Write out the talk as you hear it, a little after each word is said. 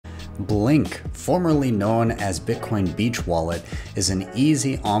Blink, formerly known as Bitcoin Beach Wallet, is an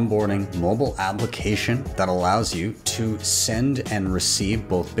easy onboarding mobile application that allows you to send and receive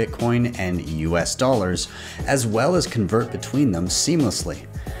both Bitcoin and US dollars, as well as convert between them seamlessly.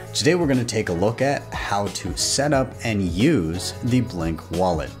 Today we're going to take a look at how to set up and use the Blink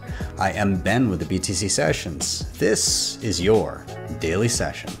wallet. I am Ben with the BTC Sessions. This is your daily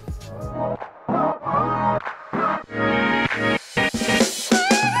session.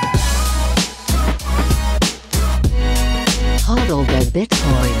 HODL the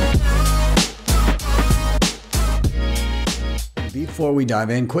Bitcoin. Before we dive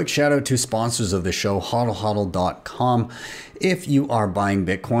in, quick shout out to sponsors of the show, hodlhodl.com. If you are buying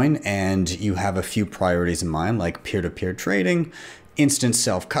Bitcoin and you have a few priorities in mind, like peer-to-peer trading, instant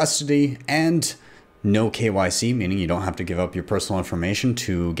self-custody, and no KYC, meaning you don't have to give up your personal information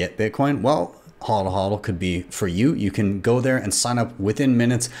to get Bitcoin, well, HODL could be for you. You can go there and sign up within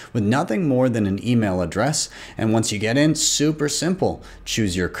minutes with nothing more than an email address. And once you get in, super simple.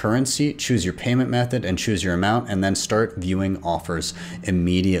 Choose your currency, choose your payment method, and choose your amount, and then start viewing offers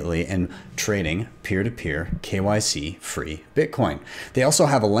immediately and trading peer-to-peer KYC-free Bitcoin. They also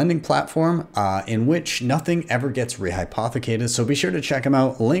have a lending platform in which nothing ever gets rehypothecated. So be sure to check them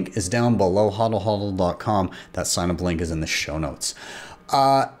out. Link is down below, hodlhodl.com. That sign-up link is in the show notes.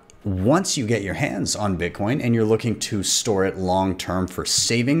 Once you get your hands on Bitcoin and you're looking to store it long-term for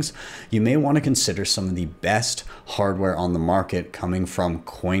savings, you may want to consider some of the best hardware on the market coming from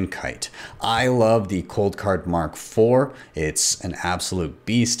CoinKite. I love the Cold Card Mark IV. It's an absolute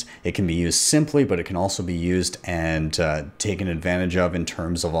beast. It can be used simply, but it can also be used and taken advantage of in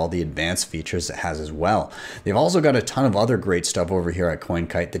terms of all the advanced features it has as well. They've also got a ton of other great stuff over here at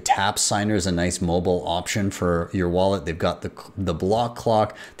CoinKite. The Tap Signer is a nice mobile option for your wallet. They've got the block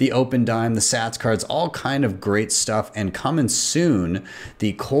clock, the Open Dime, the Sats cards, all kind of great stuff. And coming soon,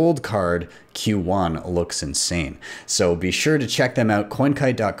 the Cold Card Q1 looks insane. So be sure to check them out,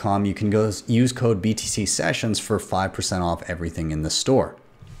 coinkite.com. You can go use code BTC Sessions for 5% off everything in the store.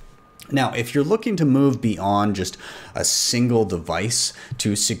 Now, if you're looking to move beyond just a single device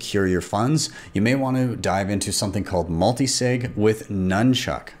to secure your funds, you may want to dive into something called multisig with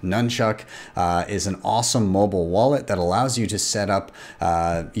Nunchuk. Nunchuk is an awesome mobile wallet that allows you to set up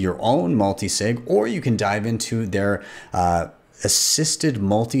your own multisig, or you can dive into their assisted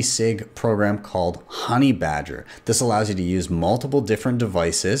multi-sig program called Honey Badger. This allows you to use multiple different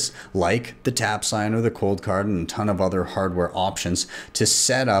devices like the Tap Sign or the Cold Card and a ton of other hardware options to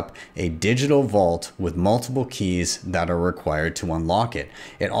set up a digital vault with multiple keys that are required to unlock it.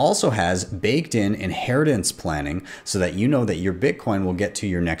 It also has baked in inheritance planning so that you know that your Bitcoin will get to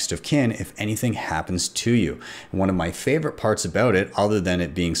your next of kin if anything happens to you. And one of my favorite parts about it, other than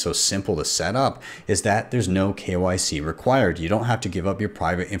it being so simple to set up, is that there's no KYC required. You don't have to give up your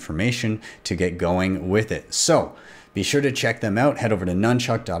private information to get going with it. So be sure to check them out. Head over to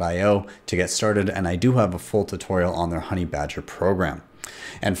nunchuk.io to get started. And I do have a full tutorial on their Honey Badger program.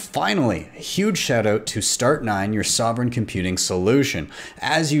 And finally, a huge shout out to Start9, your sovereign computing solution.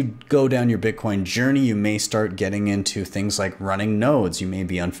 As you go down your Bitcoin journey, you may start getting into things like running nodes. You may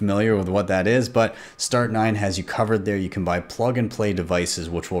be unfamiliar with what that is, but Start9 has you covered there. You can buy plug and play devices,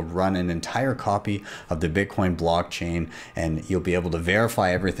 which will run an entire copy of the Bitcoin blockchain, and you'll be able to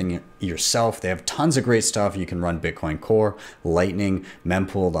verify everything yourself. They have tons of great stuff. You can run Bitcoin Core, Lightning,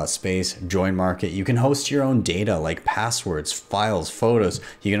 mempool.space, Join Market. You can host your own data like passwords, files, photos.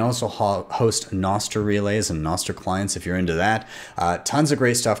 You can also host Nostr relays and Nostr clients if you're into that. Tons of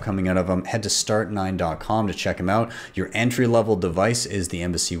great stuff coming out of them. Head to start9.com to check them out. Your entry-level device is the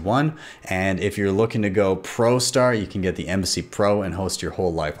Embassy One. And if you're looking to go Pro Star, you can get the Embassy Pro and host your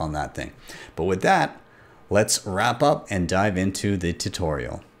whole life on that thing. But with that, let's wrap up and dive into the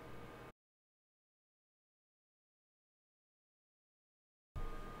tutorial.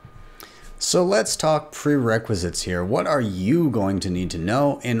 So let's talk prerequisites here. What are you going to need to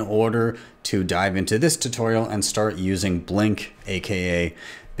know in order to dive into this tutorial and start using Blink, aka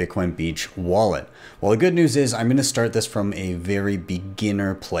Bitcoin Beach Wallet? Well, the good news is I'm going to start this from a very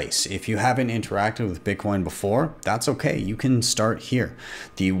beginner place. If you haven't interacted with Bitcoin before, that's okay. You can start here.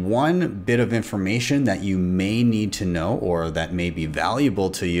 The one bit of information that you may need to know or that may be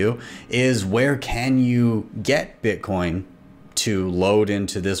valuable to you is where can you get Bitcoin to load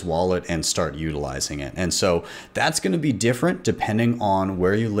into this wallet and start utilizing it. And so that's going to be different depending on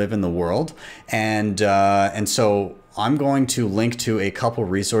where you live in the world. And so I'm going to link to a couple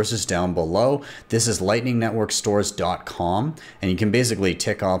resources down below. This is lightningnetworkstores.com, and you can basically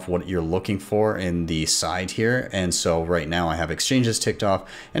tick off what you're looking for in the side here. And so right now I have exchanges ticked off,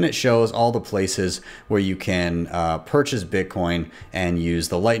 and it shows all the places where you can purchase Bitcoin and use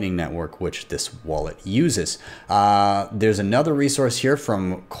the Lightning Network, which this wallet uses. There's another resource here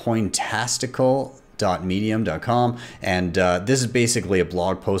from Cointastical.medium.com, and this is basically a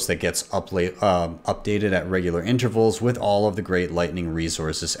blog post that gets updated at regular intervals with all of the great Lightning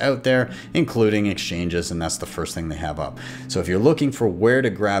resources out there, including exchanges, and that's the first thing they have up. So if you're looking for where to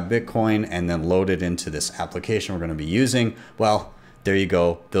grab Bitcoin and then load it into this application we're going to be using, well, there you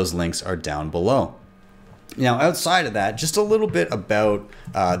go. Those links are down below. Now, outside of that, just a little bit about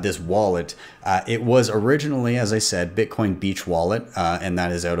this wallet. It was originally, as I said, Bitcoin Beach Wallet, and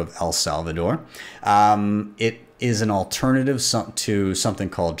that is out of El Salvador. It is an alternative to something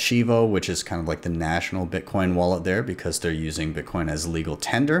called Chivo, which is kind of like the national Bitcoin wallet there because they're using Bitcoin as legal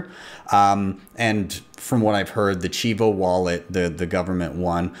tender. And from what I've heard, the Chivo wallet, the government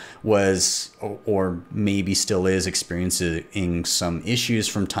one, was, or maybe still is, experiencing some issues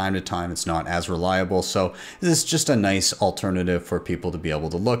from time to time. It's not as reliable. So this is just a nice alternative for people to be able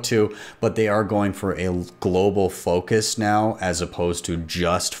to look to, but they are going for a global focus now, as opposed to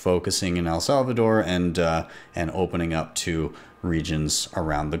just focusing in El Salvador and opening up to regions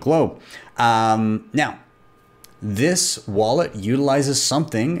around the globe. Now, this wallet utilizes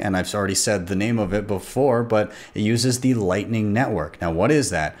something, and I've already said the name of it before, but it uses the Lightning Network. Now, what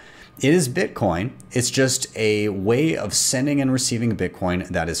is that? It is Bitcoin. It's just a way of sending and receiving Bitcoin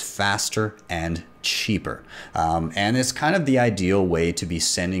that is faster and cheaper. And it's kind of the ideal way to be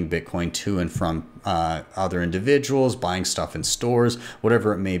sending Bitcoin to and from other individuals, buying stuff in stores,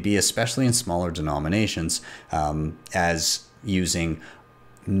 whatever it may be, especially in smaller denominations, as using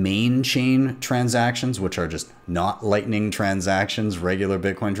main chain transactions, which are just not Lightning transactions, regular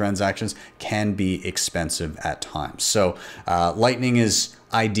Bitcoin transactions, can be expensive at times. So Lightning is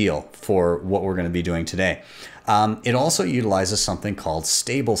ideal for what we're going to be doing today. It also utilizes something called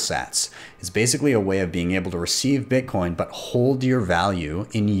stable sats. It's basically a way of being able to receive Bitcoin but hold your value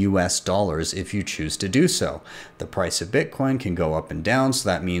in US dollars if you choose to do so. The price of Bitcoin can go up and down, so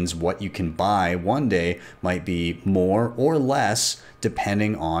that means what you can buy one day might be more or less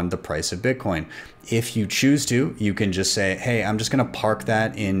depending on the price of Bitcoin. If you choose to, you can just say, hey, I'm just going to park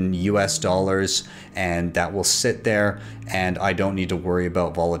that in US dollars and that will sit there and I don't need to worry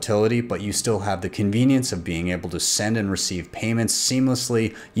about volatility, but you still have the convenience of being able to send and receive payments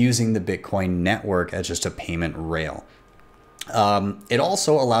seamlessly using the Bitcoin network as just a payment rail. It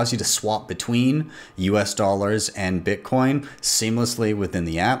also allows you to swap between US dollars and Bitcoin seamlessly within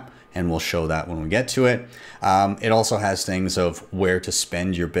the app, and we'll show that when we get to it. It also has things of where to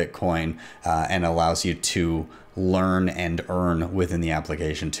spend your Bitcoin and allows you to learn and earn within the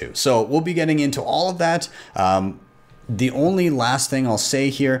application too. So we'll be getting into all of that. The only last thing I'll say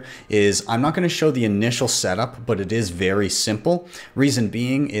here is I'm not going to show the initial setup, but it is very simple. Reason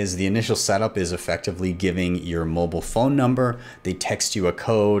being is the initial setup is effectively giving your mobile phone number. They text you a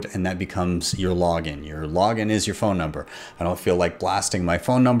code and that becomes your login. Your login is your phone number. I don't feel like blasting my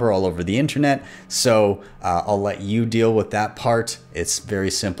phone number all over the internet, so I'll let you deal with that part. It's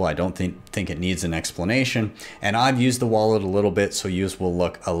very simple. I don't think it needs an explanation. And I've used the wallet a little bit, so yours will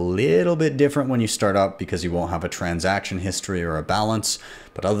look a little bit different when you start up because you won't have a transaction history or a balance.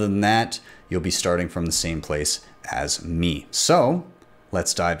 But other than that, you'll be starting from the same place as me. So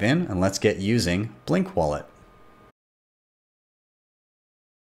let's dive in and let's get using Blink Wallet.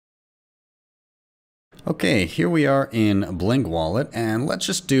 Okay, here we are in Blink Wallet, and let's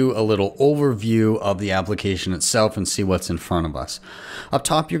just do a little overview of the application itself and see what's in front of us. Up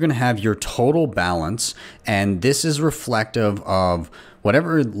top, you're going to have your total balance, and this is reflective of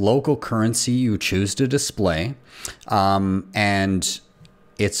whatever local currency you choose to display, and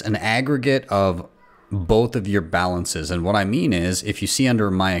it's an aggregate of both of your balances. And what I mean is, if you see under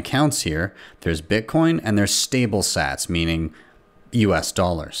My Accounts here, there's Bitcoin and there's stable sats, meaning US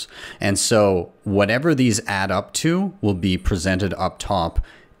dollars. And so whatever these add up to will be presented up top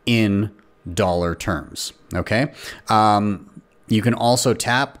in dollar terms. Okay. You can also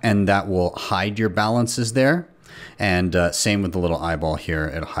tap and that will hide your balances there. And same with the little eyeball here,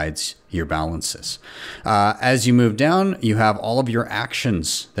 it hides your balances. As you move down, you have all of your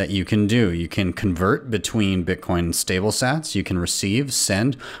actions that you can do. You can convert between Bitcoin and stable sats. You can receive,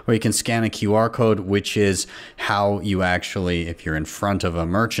 send, or you can scan a QR code, which is how you actually, if you're in front of a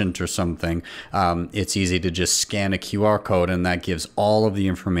merchant or something, it's easy to just scan a QR code and that gives all of the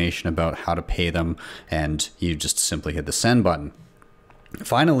information about how to pay them, and you just simply hit the send button.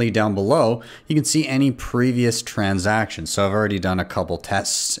 Finally, down below, you can see any previous transactions. So I've already done a couple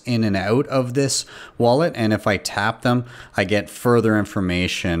tests in and out of this wallet. And if I tap them, I get further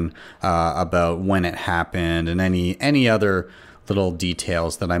information about when it happened and any other little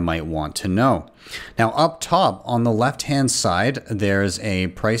details that I might want to know. Now up top on the left hand side, there's a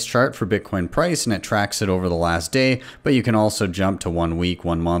price chart for Bitcoin price and it tracks it over the last day, but you can also jump to 1 week,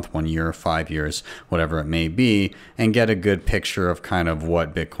 1 month, 1 year, 5 years, whatever it may be, and get a good picture of kind of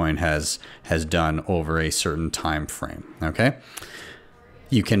what Bitcoin has done over a certain time frame. Okay.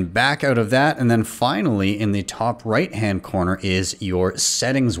 You can back out of that. And then finally in the top right hand corner is your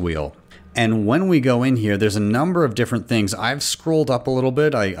settings wheel. And when we go in here, there's a number of different things. I've scrolled up a little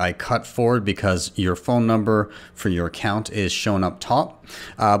bit. I cut forward because your phone number for your account is shown up top.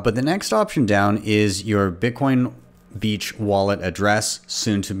 But the next option down is your Bitcoin Beach wallet address,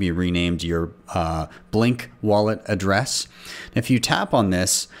 soon to be renamed your Blink wallet address. If you tap on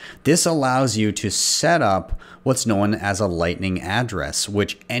this, this allows you to set up what's known as a Lightning address,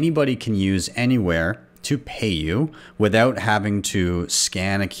 which anybody can use anywhere to pay you without having to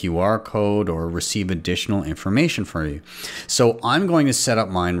scan a QR code or receive additional information from you. So I'm going to set up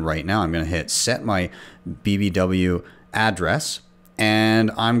mine right now. I'm going to hit set my BBW address and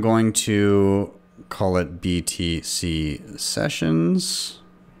I'm going to call it BTC sessions.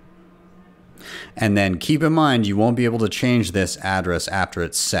 And then keep in mind, you won't be able to change this address after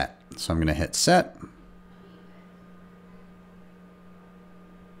it's set. So I'm going to hit set.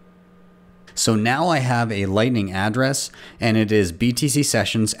 So now I have a Lightning address and it is BTC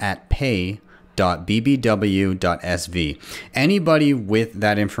sessions at pay.bbw.sv. Anybody with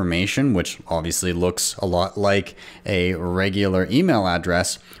that information, which obviously looks a lot like a regular email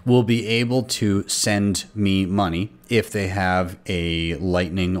address, will be able to send me money if they have a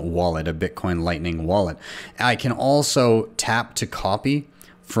Lightning wallet, a Bitcoin Lightning wallet. I can also tap to copy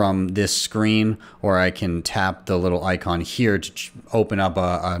from this screen, or I can tap the little icon here to open up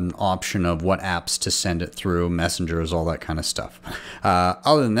an option of what apps to send it through, messengers, all that kind of stuff.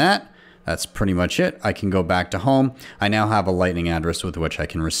 Other than that, that's pretty much it. I can go back to home. I now have a Lightning address with which I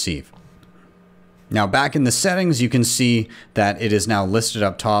can receive. Now back in the settings, you can see that it is now listed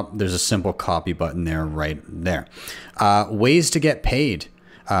up top. There's a simple copy button there, right there. Ways to get paid.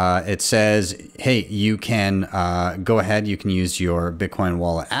 It says, hey, you can go ahead, you can use your Bitcoin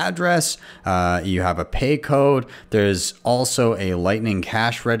wallet address. You have a pay code. There's also a Lightning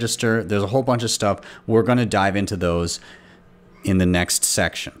cash register. There's a whole bunch of stuff. We're going to dive into those in the next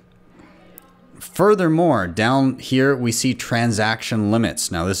section. Furthermore, down here we see transaction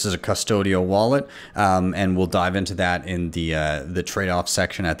limits. Now this is a custodial wallet, and we'll dive into that in the trade-off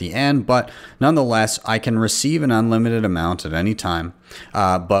section at the end. But nonetheless, I can receive an unlimited amount at any time,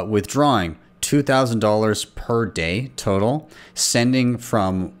 but withdrawing $2,000 per day total, sending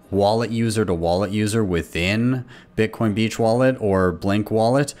from wallet user to wallet user within Bitcoin Beach wallet or Blink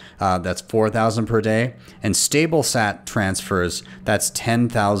wallet, that's $4,000 per day, and StableSat transfers, that's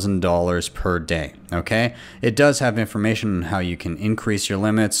 $10,000 per day. Okay, it does have information on how you can increase your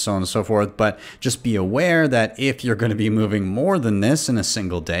limits, so on and so forth, but just be aware that if you're going to be moving more than this in a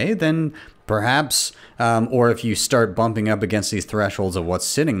single day, then perhaps, or if you start bumping up against these thresholds of what's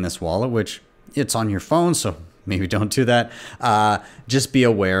sitting in this wallet, which it's on your phone, so maybe don't do that. Just be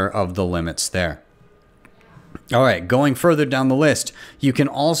aware of the limits there. All right, going further down the list, you can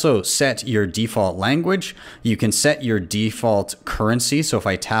also set your default language. You can set your default currency. So if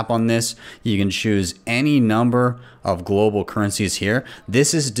I tap on this, you can choose any number of global currencies here.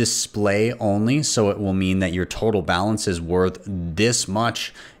 This is display only, so it will mean that your total balance is worth this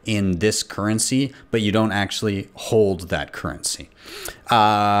much in this currency, but you don't actually hold that currency.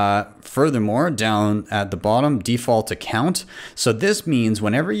 Furthermore, down at the bottom, default account. So this means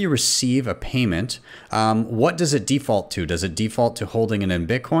whenever you receive a payment, what does it default to? Does it default to holding it in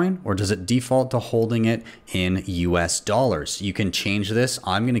Bitcoin, or does it default to holding it in US dollars? You can change this.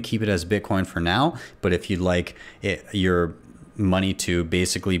 I'm going to keep it as Bitcoin for now, but if you'd like your money to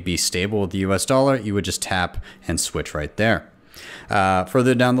basically be stable with the US dollar, you would just tap and switch right there.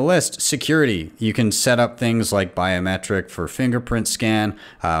 Further down the list, security. You can set up things like biometric for fingerprint scan,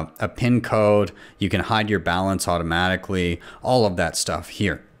 a PIN code. You can hide your balance automatically, all of that stuff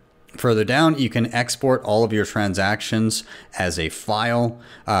here. Further down, you can export all of your transactions as a file.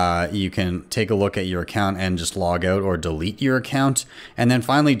 You can take a look at your account and just log out or delete your account. And then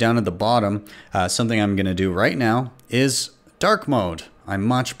finally, down at the bottom, something I'm going to do right now is dark mode. I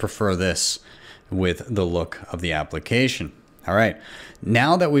much prefer this with the look of the application. All right,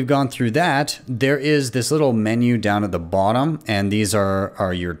 now that we've gone through that, there is this little menu down at the bottom, and these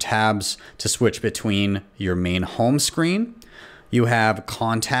are your tabs to switch between your main home screen, You have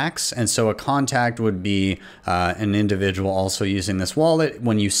contacts, and so a contact would be an individual also using this wallet.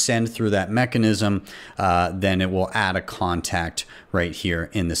 When you send through that mechanism, then it will add a contact right here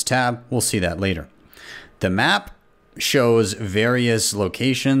in this tab. We'll see that later. The map shows various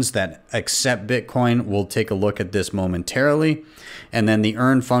locations that accept Bitcoin. We'll take a look at this momentarily. And then the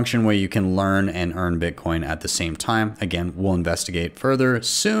earn function, where you can learn and earn Bitcoin at the same time. Again, we'll investigate further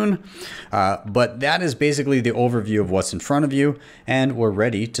soon. But that is basically the overview of what's in front of you. And we're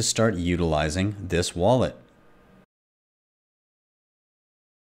ready to start utilizing this wallet.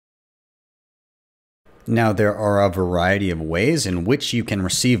 Now, there are a variety of ways in which you can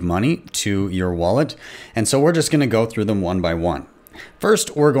receive money to your wallet. And so we're just going to go through them one by one.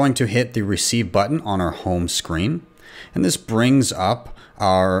 First, we're going to hit the receive button on our home screen. And this brings up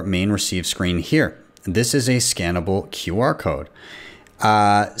our main receive screen here. This is a scannable QR code.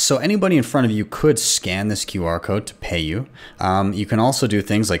 So anybody in front of you could scan this QR code to pay you. You can also do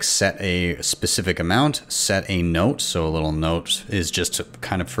things like set a specific amount, set a note. So a little note is just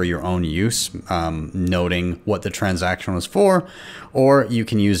kind of for your own use, noting what the transaction was for, or you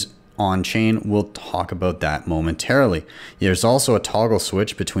can use on-chain. We'll talk about that momentarily. There's also a toggle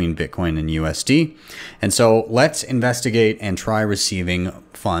switch between Bitcoin and USD. And so let's investigate and try receiving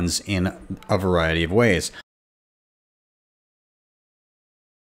funds in a variety of ways.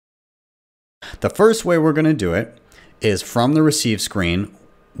 The first way we're going to do it is from the receive screen.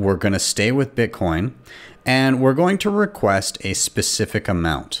 We're going to stay with Bitcoin and we're going to request a specific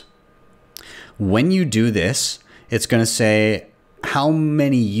amount. When you do this, it's going to say, how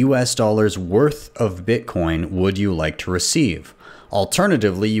many US dollars worth of Bitcoin would you like to receive?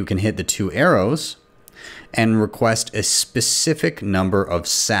 Alternatively, you can hit the two arrows and request a specific number of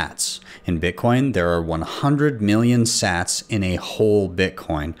sats. In Bitcoin, there are 100 million sats in a whole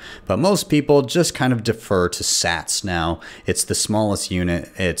Bitcoin, but most people just kind of defer to sats now. It's the smallest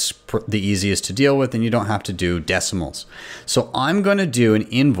unit, it's the easiest to deal with, and you don't have to do decimals. So I'm going to do an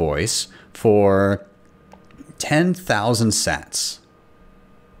invoice for 10,000 sats.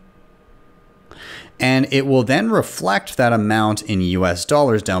 And it will then reflect that amount in US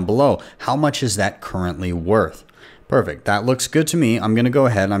dollars down below. How much is that currently worth? Perfect. That looks good to me. I'm going to go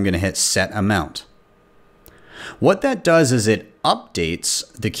ahead and I'm going to hit set amount. What that does is it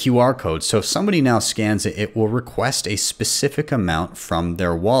updates the QR code. So if somebody now scans it, it will request a specific amount from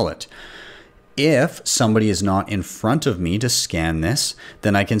their wallet. If somebody is not in front of me to scan this,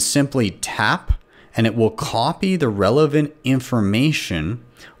 then I can simply tap and it will copy the relevant information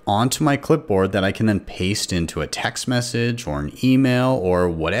onto my clipboard that I can then paste into a text message or an email or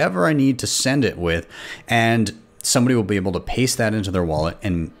whatever I need to send it with. And somebody will be able to paste that into their wallet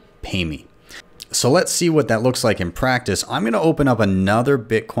and pay me. So let's see what that looks like in practice. I'm going to open up another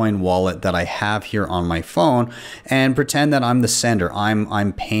Bitcoin wallet that I have here on my phone and pretend that I'm the sender.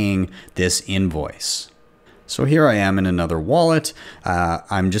 I'm paying this invoice. So here I am in another wallet.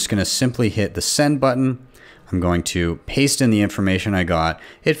 I'm just going to simply hit the send button. I'm going to paste in the information I got.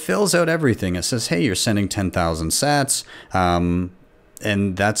 It fills out everything. It says, hey, you're sending 10,000 sats.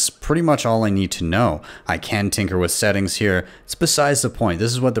 And that's pretty much all I need to know. I can tinker with settings here. It's besides the point.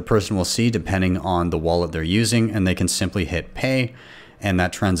 This is what the person will see depending on the wallet they're using, and they can simply hit pay and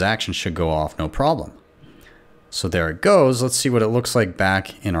that transaction should go off no problem. So there it goes. Let's see what it looks like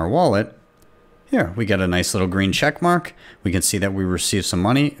back in our wallet. Here, we get a nice little green check mark. We can see that we received some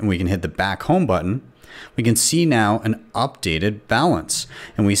money and we can hit the back home button. We can see now an updated balance.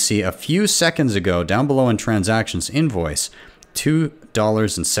 And we see a few seconds ago down below in transactions invoice,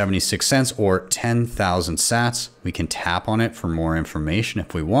 $2.76 or 10,000 sats. We can tap on it for more information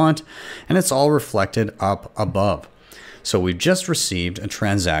if we want, and it's all reflected up above. So we've just received a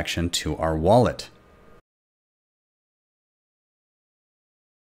transaction to our wallet.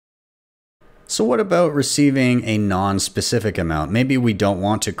 So what about receiving a non-specific amount? Maybe we don't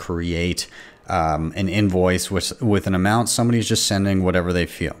want to create an invoice with an amount. Somebody's just sending whatever they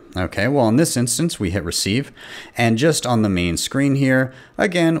feel. Okay, well, in this instance, we hit receive. And just on the main screen here,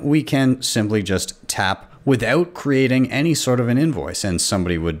 again, we can simply just tap without creating any sort of an invoice. And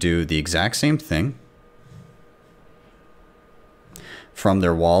somebody would do the exact same thing. From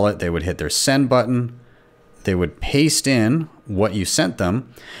their wallet, they would hit their send button. They would paste in what you sent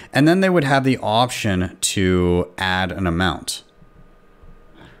them. And then they would have the option to add an amount.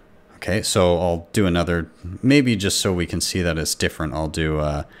 Okay, so I'll do another, maybe just so we can see that it's different, I'll do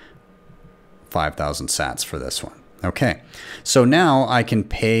 5,000 sats for this one. Okay, so now I can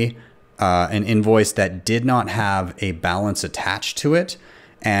pay an invoice that did not have a balance attached to it,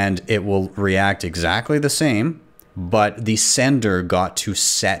 and it will react exactly the same, but the sender got to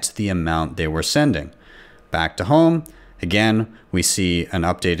set the amount they were sending. Back to home, Again, we see an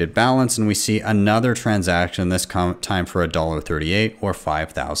updated balance and we see another transaction, this time for $1.38 or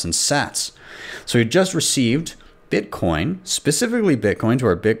 5,000 sats. So we just received Bitcoin, specifically Bitcoin, to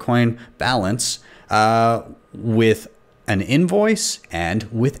our Bitcoin balance with an invoice and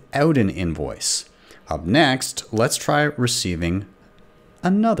without an invoice. Up next, let's try receiving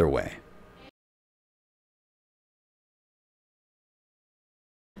another way.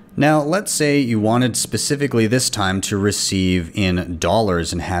 Now, let's say you wanted specifically this time to receive in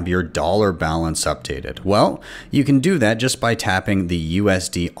dollars and have your dollar balance updated. Well, you can do that just by tapping the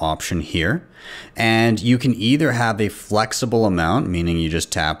USD option here. And you can either have a flexible amount, meaning you just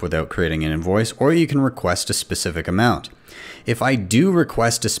tap without creating an invoice, or you can request a specific amount. If I do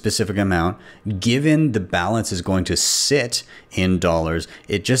request a specific amount, given the balance is going to sit in dollars,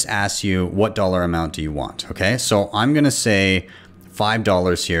 it just asks you what dollar amount do you want, okay? So I'm gonna say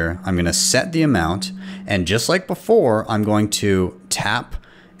 $5 here. I'm going to set the amount, and just like before, I'm going to tap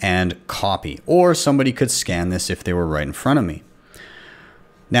and copy, or somebody could scan this if they were right in front of me.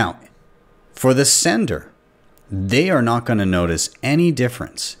 Now, for the sender, they are not going to notice any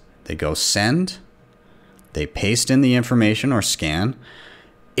difference. They go send, they paste in the information or scan.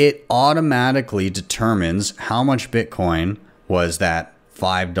 It automatically determines how much Bitcoin was that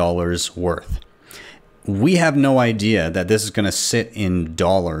 $5 worth. We have no idea that this is going to sit in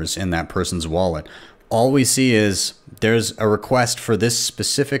dollars in that person's wallet. All we see is there's a request for this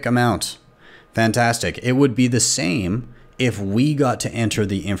specific amount. Fantastic. It would be the same if we got to enter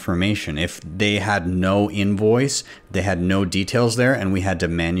the information. If they had no invoice, they had no details there, and we had to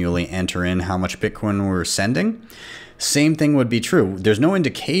manually enter in how much Bitcoin we were sending, same thing would be true. There's no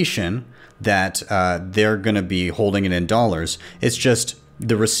indication that they're going to be holding it in dollars. It's just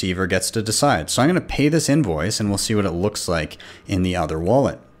the receiver gets to decide. So I'm going to pay this invoice and we'll see what it looks like in the other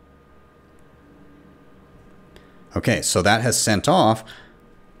wallet. Okay, so that has sent off.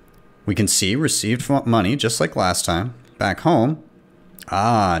 We can see received money just like last time. Back home.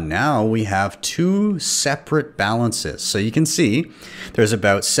 Now we have two separate balances. So you can see there's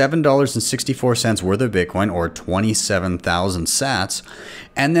about $7.64 worth of Bitcoin, or 27,000 sats.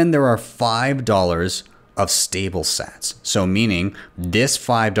 And then there are $5 of stable sats. So meaning this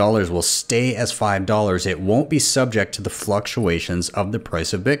 $5 will stay as $5. It won't be subject to the fluctuations of the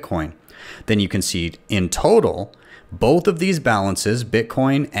price of Bitcoin. Then you can see in total, both of these balances,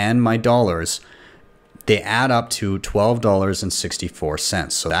 Bitcoin and my dollars, they add up to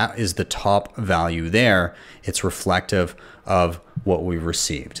 $12.64. So that is the top value there. It's reflective of what we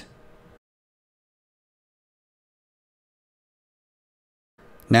received.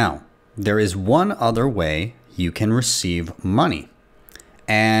 Now, there is one other way you can receive money.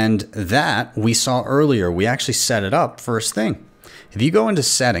 And that we saw earlier. We actually set it up first thing. If you go into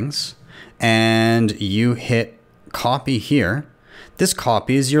settings and you hit copy here, this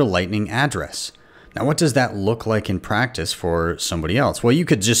copy is your Lightning address. Now, what does that look like in practice for somebody else? Well, you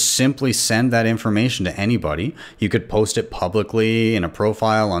could just simply send that information to anybody. You could post it publicly in a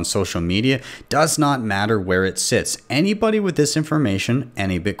profile on social media. Does not matter where it sits. Anybody with this information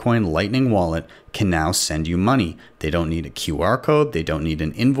and a Bitcoin Lightning wallet can now send you money. They don't need a QR code. They don't need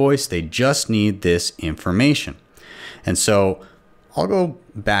an invoice. They just need this information. And so I'll go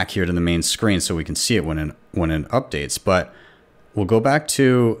back here to the main screen so we can see it when it updates. But we'll go back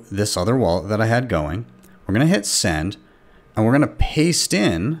to this other wallet that I had going. We're going to hit send, and we're going to paste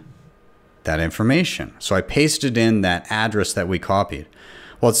in that information. So I pasted in that address that we copied.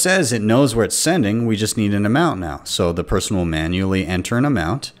 Well, it says it knows where it's sending. We just need an amount now. So the person will manually enter an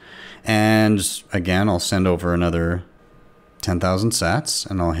amount. And again, I'll send over another 10,000 sats,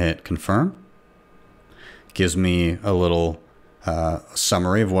 and I'll hit confirm. Gives me a little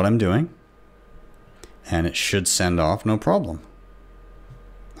summary of what I'm doing. And it should send off no problem.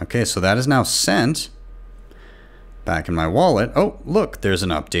 Okay, so that is now sent back in my wallet. Oh, look, there's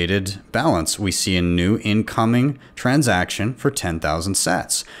an updated balance. We see a new incoming transaction for 10,000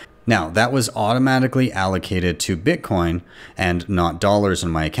 sats. Now, that was automatically allocated to Bitcoin and not dollars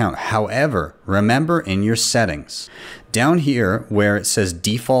in my account. However, remember in your settings, down here where it says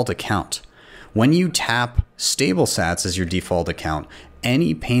default account, when you tap stable sats as your default account,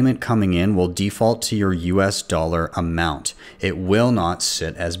 any payment coming in will default to your US dollar amount. It will not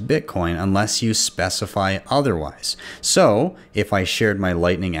sit as Bitcoin unless you specify otherwise. So if I shared my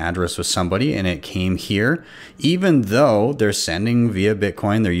Lightning address with somebody and it came here, even though they're sending via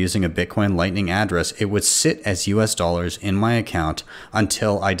Bitcoin, they're using a Bitcoin Lightning address, it would sit as US dollars in my account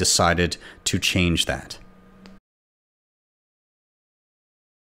until I decided to change that.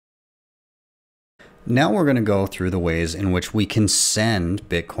 Now we're going to go through the ways in which we can send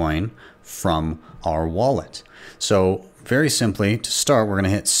Bitcoin from our wallet. So very simply, to start, we're going to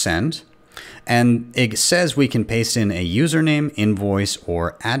hit send. And it says we can paste in a username, invoice,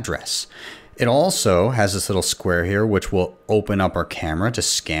 or address. It also has this little square here, which will open up our camera to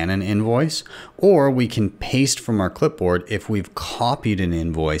scan an invoice, or we can paste from our clipboard if we've copied an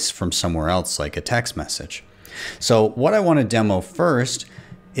invoice from somewhere else, like a text message. So what I want to demo first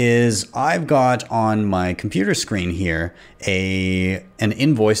is I've got on my computer screen here an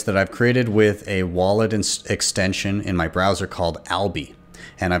invoice that I've created with a wallet extension in my browser called Alby.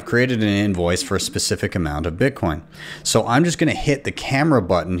 And I've created an invoice for a specific amount of Bitcoin. So I'm just going to hit the camera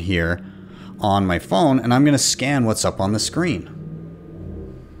button here on my phone, and I'm going to scan what's up on the screen.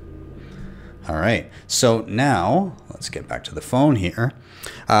 All right, so now let's get back to the phone here.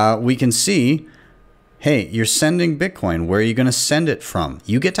 We can see, hey, you're sending Bitcoin. Where are you going to send it from?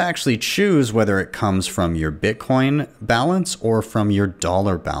 You get to actually choose whether it comes from your Bitcoin balance or from your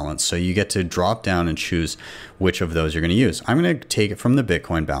dollar balance. So you get to drop down and choose which of those you're going to use. I'm going to take it from the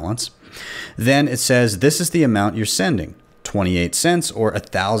Bitcoin balance. Then it says, this is the amount you're sending, 28 cents or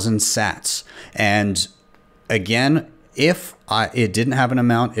 1,000 sats. And again, if it didn't have an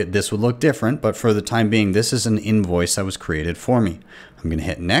amount, this would look different. But for the time being, this is an invoice that was created for me. I'm going to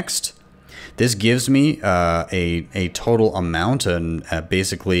hit next. This gives me a total amount and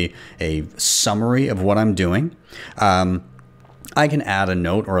basically a summary of what I'm doing. I can add a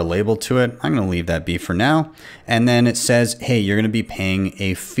note or a label to it. I'm going to leave that be for now. And then it says, hey, you're going to be paying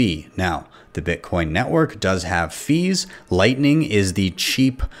a fee. Now, the Bitcoin network does have fees. Lightning is the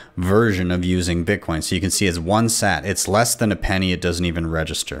cheap version of using Bitcoin. So you can see it's 1 sat. It's less than a penny. It doesn't even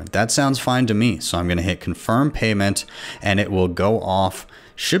register. That sounds fine to me. So I'm going to hit confirm payment and it will go off.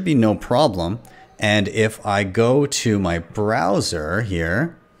 Should be no problem. And if I go to my browser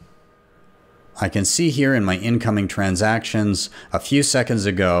here, I can see here in my incoming transactions, a few seconds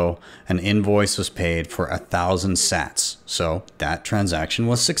ago, an invoice was paid for 1,000 sats. So that transaction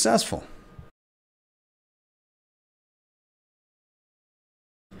was successful.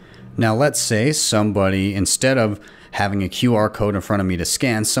 Now let's say somebody, instead of having a QR code in front of me to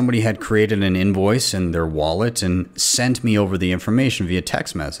scan, somebody had created an invoice in their wallet and sent me over the information via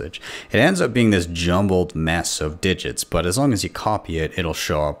text message. It ends up being this jumbled mess of digits, but as long as you copy it, it'll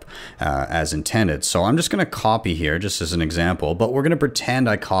show up as intended. So I'm just going to copy here just as an example, but we're going to pretend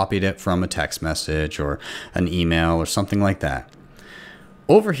I copied it from a text message or an email or something like that.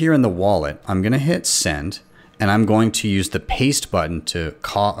 Over here in the wallet, I'm going to hit send, and I'm going to use the paste button to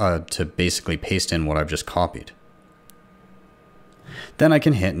basically paste in what I've just copied. Then I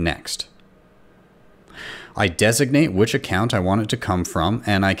can hit next. I designate which account I want it to come from,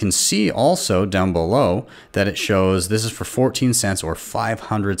 and I can see also down below that it shows this is for 14 cents or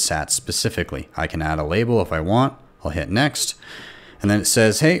 500 sats specifically. I can add a label if I want. I'll hit next. And then it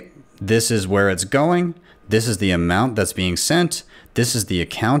says, hey, this is where it's going. This is the amount that's being sent. This is the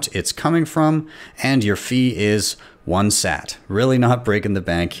account it's coming from, and your fee is 1 sat. Really not breaking the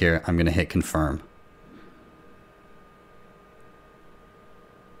bank here. I'm going to hit confirm.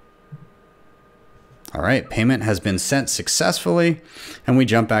 All right, payment has been sent successfully, and we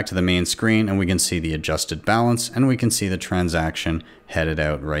jump back to the main screen and we can see the adjusted balance and we can see the transaction headed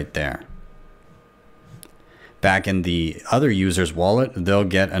out right there. Back in the other user's wallet, they'll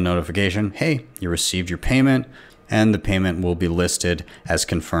get a notification, hey, you received your payment, and the payment will be listed as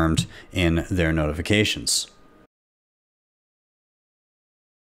confirmed in their notifications.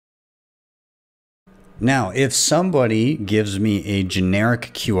 Now, if somebody gives me a generic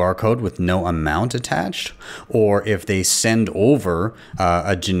QR code with no amount attached, or if they send over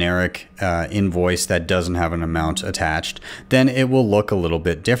a generic invoice that doesn't have an amount attached, then it will look a little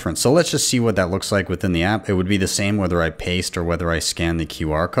bit different. So let's just see what that looks like within the app. It would be the same whether I paste or whether I scan the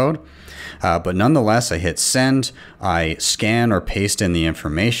QR code. But nonetheless, I hit send, I scan or paste in the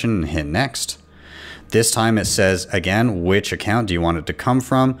information and hit next. This time it says, again, which account do you want it to come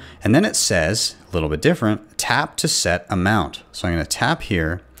from? And then it says, a little bit different, tap to set amount. So I'm going to tap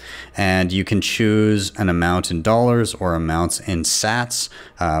here, and you can choose an amount in dollars or amounts in sats.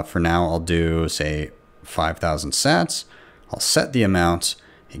 For now, I'll do, say, 5,000 sats. I'll set the amount.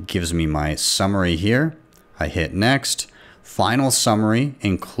 It gives me my summary here. I hit next. Final summary,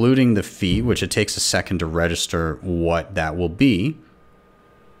 including the fee, which it takes a second to register what that will be.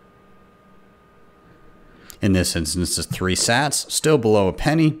 In this instance, it's 3 sats, still below a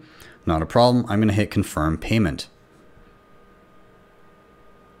penny. Not a problem. I'm going to hit confirm payment.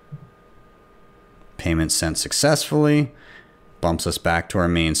 Payment sent successfully. Bumps us back to our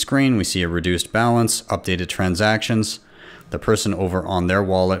main screen. We see a reduced balance, updated transactions. The person over on their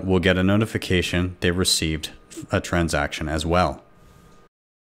wallet will get a notification they've received a transaction as well.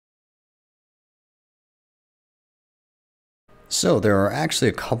 So there are actually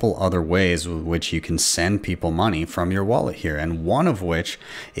a couple other ways with which you can send people money from your wallet here, and one of which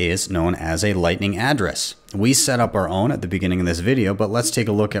is known as a Lightning address. We set up our own at the beginning of this video, but let's take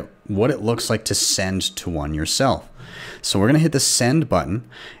a look at what it looks like to send to one yourself. So we're going to hit the send button,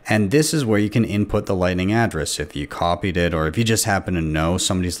 and this is where you can input the Lightning address. If you copied it, or if you just happen to know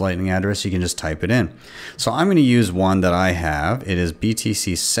somebody's Lightning address, you can just type it in. So I'm going to use one that I have. It is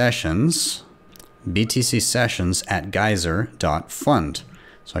BTC Sessions at geyser.fund.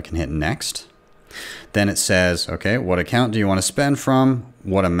 So I can hit next. Then it says, okay, what account do you want to spend from?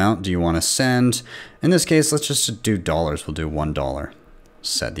 What amount do you want to send? In this case, let's just do dollars. We'll do $1.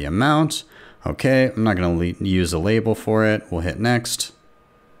 Set the amount. Okay, I'm not going to use a label for it. We'll hit next.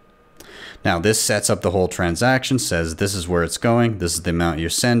 Now this sets up the whole transaction, says this is where it's going. This is the amount you're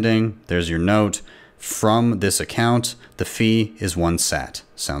sending. There's your note. From this account, the fee is 1 sat.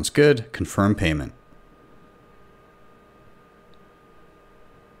 Sounds good. Confirm payment.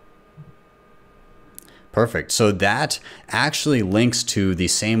 Perfect. So that actually links to the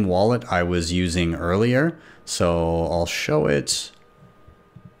same wallet I was using earlier. So I'll show it.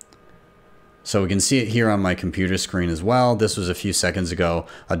 So we can see it here on my computer screen as well. This was a few seconds ago,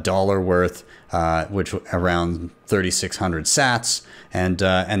 $1 worth, which around 3,600 sats. And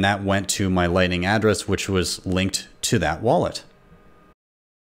that went to my Lightning address, which was linked to that wallet.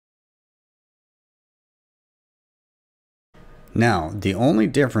 Now, the only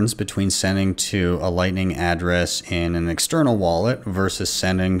difference between sending to a Lightning address in an external wallet versus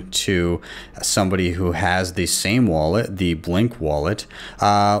sending to somebody who has the same wallet, the Blink wallet,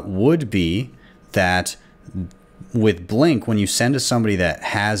 would be that with Blink, when you send to somebody that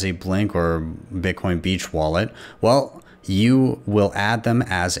has a Blink or Bitcoin Beach wallet, well, you will add them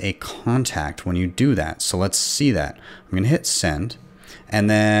as a contact when you do that. So let's see that. I'm going to hit send. And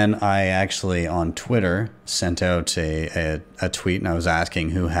then I actually on Twitter sent out a tweet, and I was asking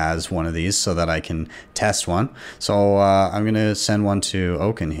who has one of these so that I can test one. So I'm going to send one to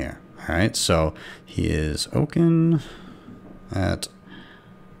Oaken here. All right. So he is Oaken at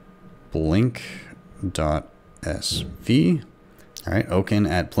blink.sv. All right. Oaken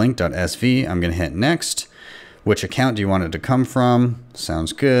at blink.sv. I'm going to hit next. Which account do you want it to come from?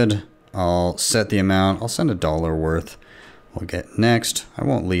 Sounds good. I'll set the amount. I'll send $1 worth. We'll get next. I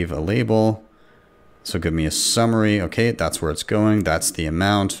won't leave a label. So give me a summary. Okay, that's where it's going. That's the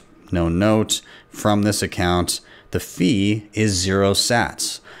amount. No note from this account. The fee is 0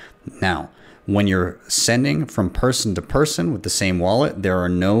 sats. Now, when you're sending from person to person with the same wallet, there are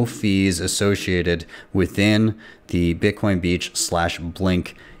no fees associated within the Bitcoin Beach /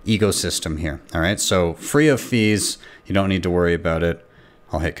 Blink ecosystem here. All right, so free of fees. You don't need to worry about it.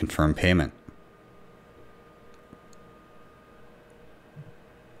 I'll hit confirm payment.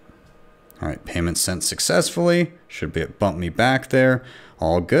 All right, payment sent successfully. Should be bump me back there.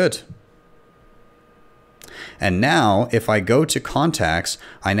 All good. And now if I go to contacts,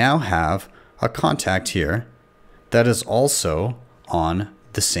 I now have a contact here that is also on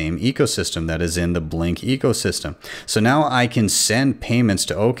the same ecosystem, that is in the Blink ecosystem. So now I can send payments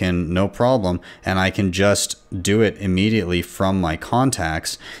to Oaken, no problem, and I can just do it immediately from my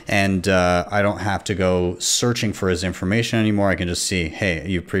contacts, and I don't have to go searching for his information anymore. I can just see, hey,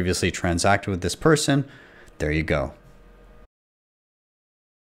 you previously transacted with this person. There you go.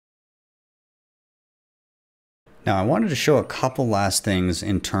 Now, I wanted to show a couple last things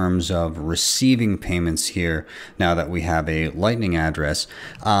in terms of receiving payments here now that we have a Lightning address.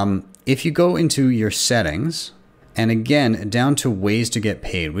 If you go into your settings, and again, down to ways to get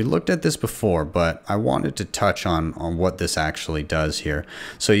paid. We looked at this before, but I wanted to touch on what this actually does here.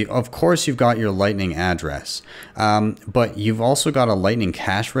 So, of course, you've got your Lightning address, but you've also got a Lightning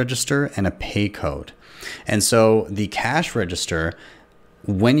cash register and a pay code. And so the cash register,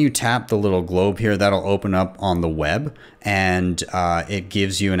 when you tap the little globe here, that'll open up on the web, and it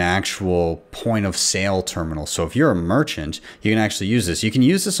gives you an actual point of sale terminal. So if you're a merchant, you can actually use this. You can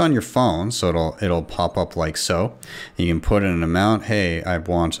use this on your phone, so it'll pop up like so. You can put in an amount. Hey, I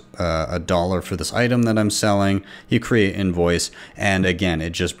want $1 for this item that I'm selling. You create invoice, and again,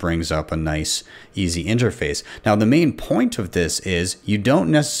 it just brings up a nice, easy interface. Now, the main point of this is you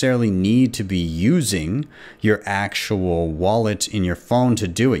don't necessarily need to be using your actual wallet in your phone to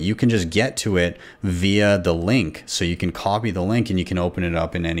do it. You can just get to it via the link. So you can copy the link and you can open it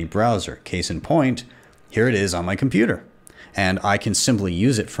up in any browser. Case in point, here it is on my computer. And I can simply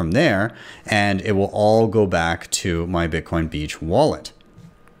use it from there, and it will all go back to my Bitcoin Beach wallet,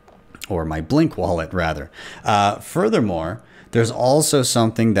 or my Blink wallet rather. Furthermore, there's also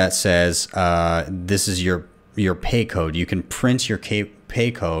something that says this is your pay code. You can print your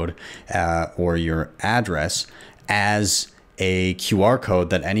pay code or your address as a QR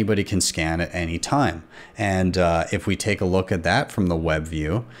code that anybody can scan at any time. And if we take a look at that from the web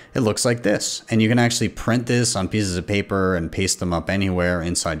view, it looks like this. And you can actually print this on pieces of paper and paste them up anywhere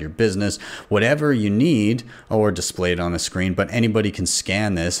inside your business, whatever you need, or display it on a screen. But anybody can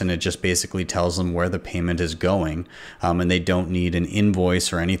scan this, and it just basically tells them where the payment is going. And they don't need an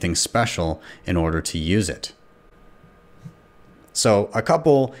invoice or anything special in order to use it. So a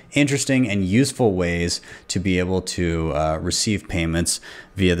couple interesting and useful ways to be able to receive payments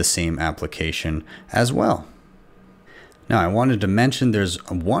via the same application as well. Now I wanted to mention there's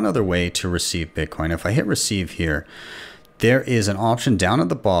one other way to receive Bitcoin. If I hit receive here, there is an option down at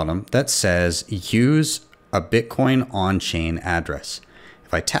the bottom that says use a Bitcoin on-chain address.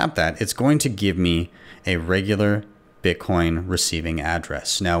 If I tap that, it's going to give me a regular Bitcoin receiving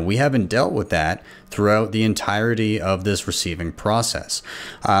address. Now, we haven't dealt with that throughout the entirety of this receiving process.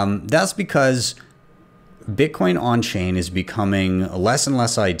 That's because Bitcoin on-chain is becoming less and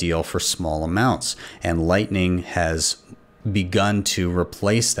less ideal for small amounts, and Lightning has begun to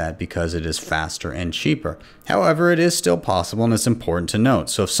replace that because it is faster and cheaper. However, it is still possible, and it's important to note.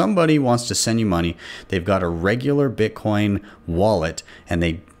 So if somebody wants to send you money, they've got a regular Bitcoin wallet and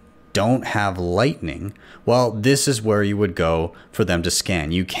they don't have Lightning, well, this is where you would go for them to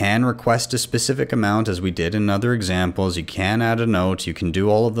scan. You can request a specific amount, as we did in other examples. You can add a note. You can do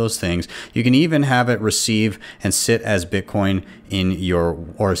all of those things. You can even have it receive and sit as Bitcoin in your,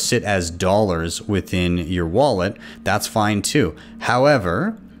 or sit as dollars within your wallet. That's fine too.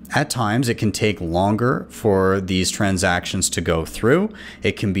 However, at times it can take longer for these transactions to go through.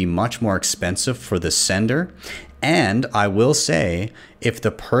 It can be much more expensive for the sender. And I will say, if the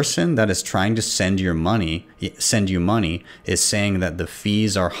person that is trying to send you money is saying that the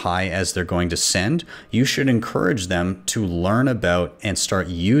fees are high as they're going to send, you should encourage them to learn about and start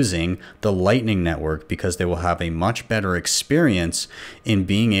using the Lightning Network, because they will have a much better experience in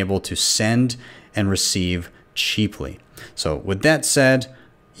being able to send and receive cheaply. So with that said,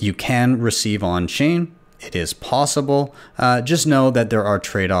 you can receive on-chain. It is possible. Just know that there are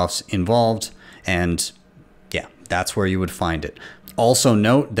trade-offs involved, and yeah, that's where you would find it. Also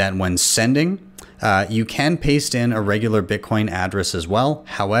note that when sending, you can paste in a regular Bitcoin address as well.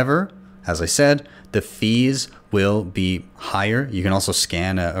 However, as I said, the fees will be higher. You can also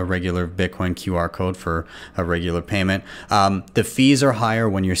scan a regular Bitcoin QR code for a regular payment. The fees are higher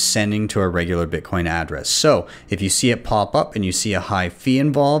when you're sending to a regular Bitcoin address. So if you see it pop up and you see a high fee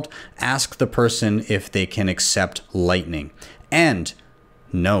involved, ask the person if they can accept Lightning. And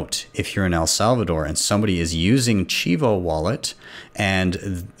note, if you're in El Salvador and somebody is using Chivo Wallet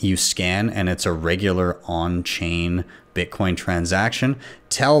and you scan and it's a regular on-chain Bitcoin transaction,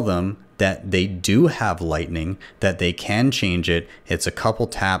 tell them that they do have Lightning, that they can change it. It's a couple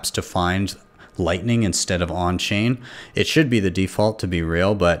taps to find Lightning instead of on-chain. It should be the default, to be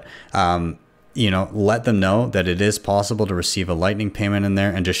real, but you know, let them know that it is possible to receive a Lightning payment in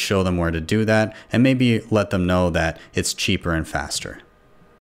there, and just show them where to do that, and maybe let them know that it's cheaper and faster.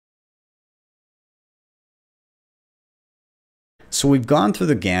 So we've gone through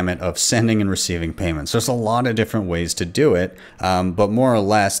the gamut of sending and receiving payments. There's a lot of different ways to do it, but more or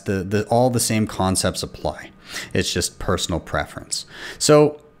less all the same concepts apply. It's just personal preference.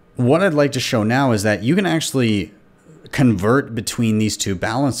 So what I'd like to show now is that you can actually convert between these two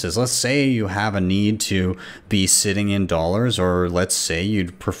balances. Let's say you have a need to be sitting in dollars, or let's say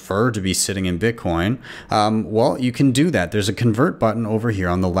you'd prefer to be sitting in Bitcoin. Well, you can do that. There's a convert button over here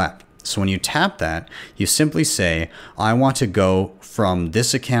on the left. So when you tap that, you simply say, I want to go from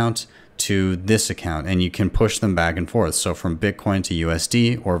this account to this account, and you can push them back and forth. So from Bitcoin to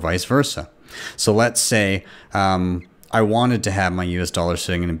USD or vice versa. So let's say I wanted to have my US dollar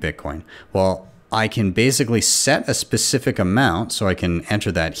sitting in Bitcoin. Well, I can basically set a specific amount, so I can enter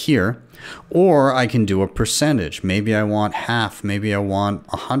that here, or I can do a percentage. Maybe I want half, maybe I want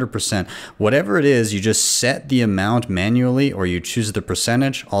 100%. Whatever it is, you just set the amount manually, or you choose the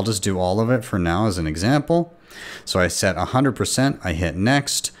percentage. I'll just do all of it for now as an example. So I set 100%, I hit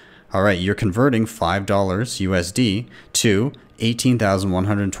next. All right, you're converting $5 USD to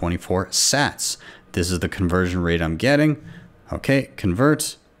 18,124 sats. This is the conversion rate I'm getting. Okay,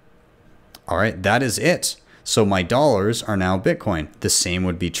 convert. All right, that is it. So my dollars are now Bitcoin. The same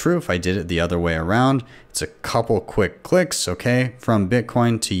would be true if I did it the other way around. It's a couple quick clicks, okay? From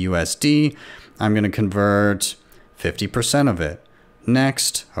Bitcoin to USD, I'm gonna convert 50% of it.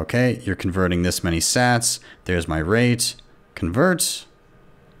 Next, okay, you're converting this many sats. There's my rate, convert.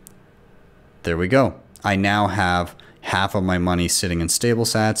 There we go. I now have half of my money sitting in stable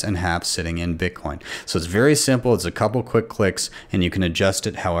sats and half sitting in Bitcoin. So it's very simple. It's a couple quick clicks, and you can adjust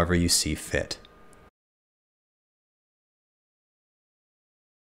it however you see fit.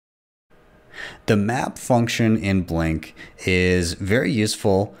 The map function in Blink is very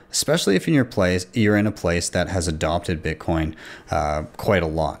useful, especially if you're in a place that has adopted Bitcoin quite a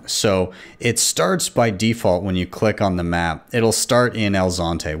lot. So it starts by default when you click on the map. It'll start in El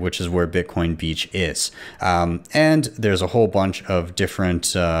Zonte, which is where Bitcoin Beach is. And there's a whole bunch of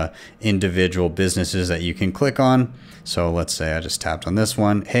different individual businesses that you can click on. So let's say I just tapped on this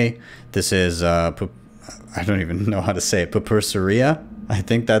one. Hey, this is, I don't even know how to say it, Papursseria. I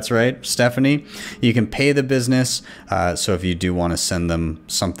think that's right, Stephanie. You can pay the business. So if you do want to send them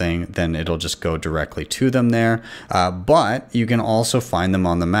something, then it'll just go directly to them there. But you can also find them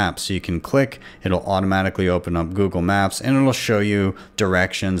on the map. So you can click, it'll automatically open up Google Maps and it'll show you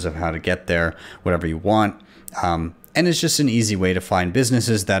directions of how to get there, whatever you want. And it's just an easy way to find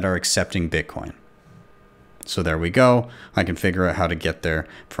businesses that are accepting Bitcoin. So there we go. I can figure out how to get there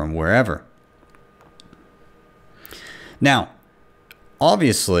from wherever. Now,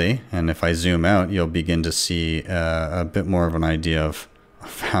 obviously, and if I zoom out, you'll begin to see a bit more of an idea of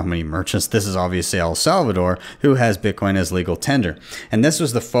how many merchants. This is obviously El Salvador, who has Bitcoin as legal tender. And this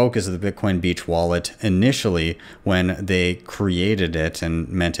was the focus of the Bitcoin Beach wallet initially when they created it and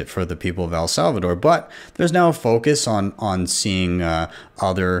meant it for the people of El Salvador. But there's now a focus on seeing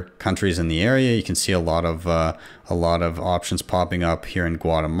other countries in the area. You can see a lot of options popping up here in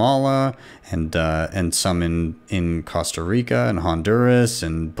Guatemala and some in Costa Rica and Honduras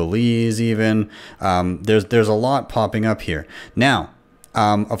and Belize even. There's a lot popping up here. Now,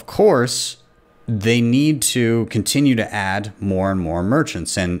 of course, they need to continue to add more and more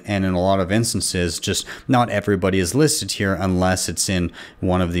merchants. And in a lot of instances, just not everybody is listed here unless it's in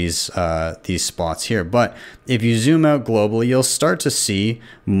one of these spots here. But if you zoom out globally, you'll start to see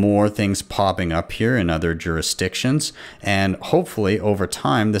more things popping up here in other jurisdictions. And hopefully over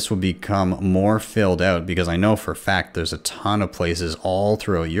time, this will become more filled out, because I know for a fact there's a ton of places all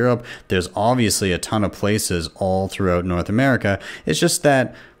throughout Europe. There's obviously a ton of places all throughout North America. It's just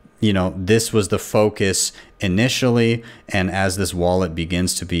that, you know, this was the focus initially, and as this wallet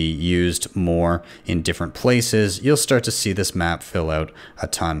begins to be used more in different places, you'll start to see this map fill out a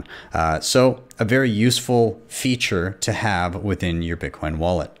ton. So a very useful feature to have within your Bitcoin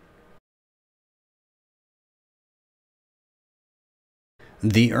wallet.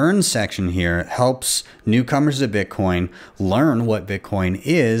 The Earn section here helps newcomers to Bitcoin learn what Bitcoin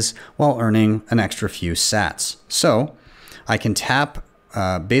is while earning an extra few sats. So I can tap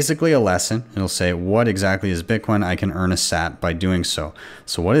basically a lesson. It'll say, what exactly is Bitcoin? I can earn a sat by doing so.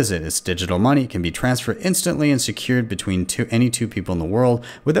 So what is it? It's digital money. It can be transferred instantly and secured between any two people in the world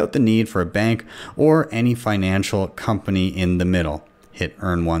without the need for a bank or any financial company in the middle. Hit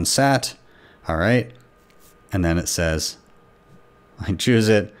earn 1 sat. All right. And then it says, I choose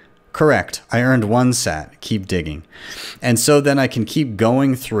it. Correct. I earned 1 sat. Keep digging. And so then I can keep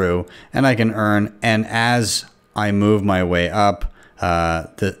going through and I can earn. And as I move my way up,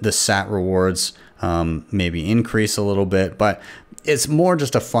 the sat rewards maybe increase a little bit, but it's more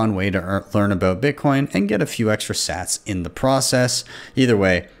just a fun way to learn about Bitcoin and get a few extra sats in the process. Either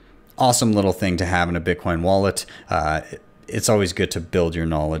way, awesome little thing to have in a Bitcoin wallet. It's always good to build your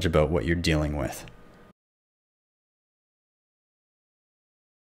knowledge about what you're dealing with.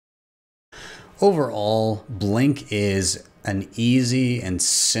 Overall, Blink is an easy and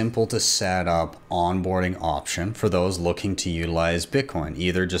simple to set up onboarding option for those looking to utilize Bitcoin,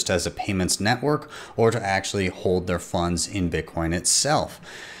 either just as a payments network or to actually hold their funds in Bitcoin itself.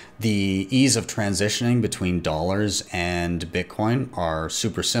 The ease of transitioning between dollars and Bitcoin are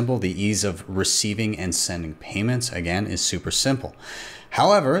super simple. The ease of receiving and sending payments, again, is super simple.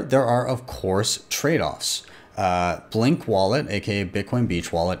 However, there are, of course, trade-offs. Blink Wallet, aka Bitcoin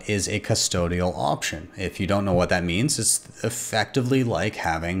Beach Wallet, is a custodial option. If you don't know what that means, it's effectively like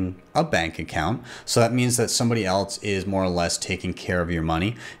having a bank account. So that means that somebody else is more or less taking care of your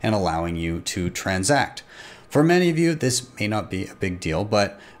money and allowing you to transact. For many of you, this may not be a big deal,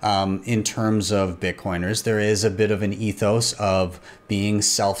 but in terms of Bitcoiners, there is a bit of an ethos of being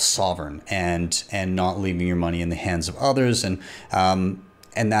self-sovereign and not leaving your money in the hands of others, and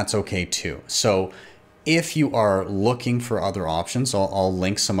that's okay too. So if you are looking for other options, I'll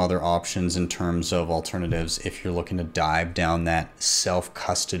link some other options in terms of alternatives if you're looking to dive down that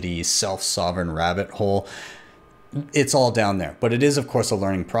self-custody, self-sovereign rabbit hole. It's all down there, but it is, of course, a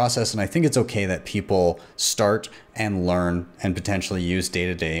learning process. And I think it's okay that people start and learn and potentially use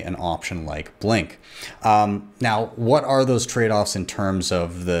day-to-day an option like Blink. Now, what are those trade-offs in terms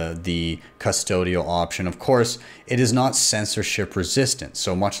of the custodial option? Of course, it is not censorship resistant.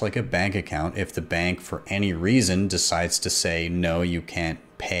 So much like a bank account, if the bank for any reason decides to say, no, you can't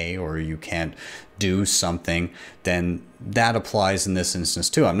pay or you can't do something, then that applies in this instance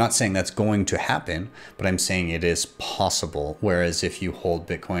too. I'm not saying that's going to happen, but I'm saying it is possible. Whereas if you hold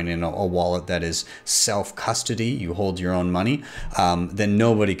Bitcoin in a wallet that is self-custody, you hold your own money, then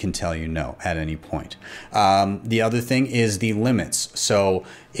nobody can tell you no at any point. The other thing is the limits. So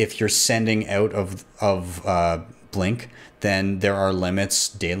if you're sending out of Blink, then there are limits,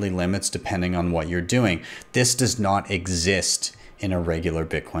 daily limits, depending on what you're doing. This does not exist in a regular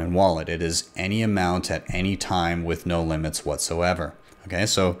Bitcoin wallet. It is any amount at any time with no limits whatsoever. Okay,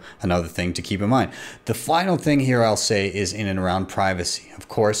 so another thing to keep in mind. The final thing here I'll say is in and around privacy. Of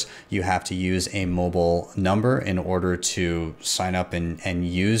course, you have to use a mobile number in order to sign up and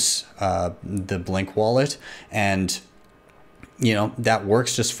use the Blink wallet. And you know, that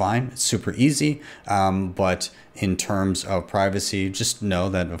works just fine. It's super easy. But in terms of privacy, just know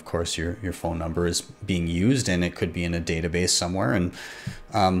that, of course, your phone number is being used and it could be in a database somewhere. And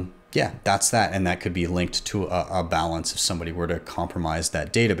yeah, that's that. And that could be linked to a balance if somebody were to compromise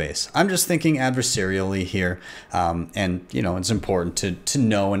that database. I'm just thinking adversarially here. And, you know, it's important to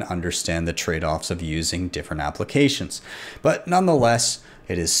know and understand the trade-offs of using different applications. But nonetheless,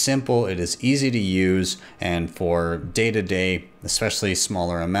 it is simple, it is easy to use, and for day-to-day, especially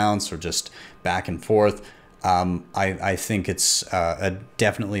smaller amounts or just back and forth, I think it's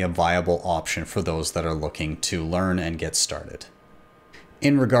definitely a viable option for those that are looking to learn and get started.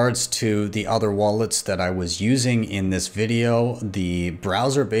 In regards to the other wallets that I was using in this video, the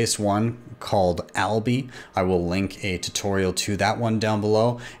browser-based one called Alby, I will link a tutorial to that one down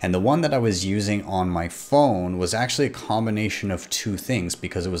below. And the one that I was using on my phone was actually a combination of two things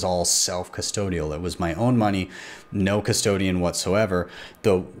because it was all self-custodial. It was my own money, no custodian whatsoever.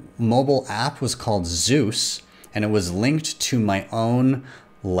 The mobile app was called Zeus, and it was linked to my own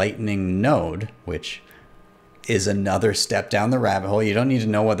Lightning node, which is another step down the rabbit hole. You don't need to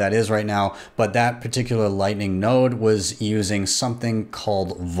know what that is right now, but that particular Lightning node was using something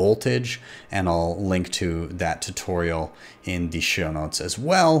called Voltage, and I'll link to that tutorial in the show notes as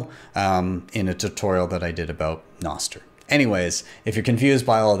well, in a tutorial that I did about Nostr. Anyways, if you're confused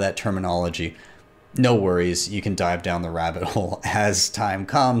by all of that terminology, no worries, you can dive down the rabbit hole as time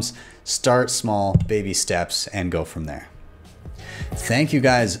comes. Start small, baby steps, and go from there. Thank you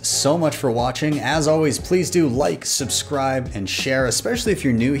guys so much for watching. As always, please do like, subscribe, and share, especially if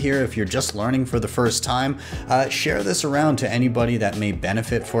you're new here, if you're just learning for the first time. Share this around to anybody that may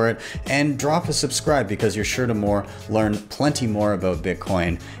benefit for it, and drop a subscribe because you're sure to learn plenty more about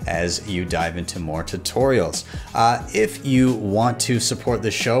Bitcoin as you dive into more tutorials. If you want to support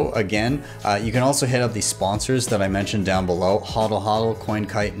the show, again, you can also hit up the sponsors that I mentioned down below, HODL HODL,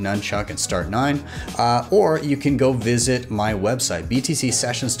 CoinKite, Nunchuk, and Start9, or you can go visit my website,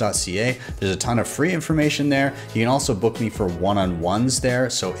 btcsessions.ca. There's a ton of free information there. You can also book me for one-on-ones there.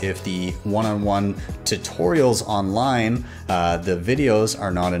 So if the one-on-one tutorials online, the videos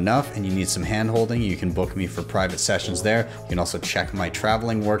are not enough and you need some hand-holding, you can book me for private sessions there. You can also check my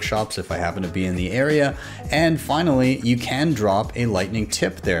traveling workshops if I happen to be in the area. And finally, you can drop a Lightning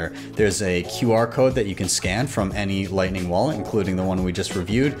tip there. There's a QR code that you can scan from any Lightning wallet, including the one we just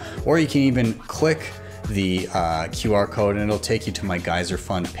reviewed, or you can even click the QR code and it'll take you to my Geyser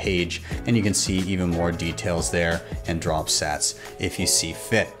Fund page, and you can see even more details there and drop sats if you see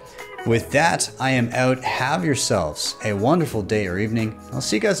fit. With that, I am out. Have yourselves a wonderful day or evening. I'll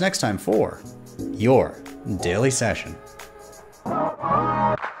see you guys next time for your daily session.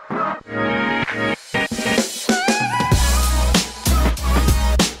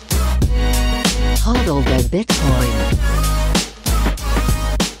 HODL the Bitcoin.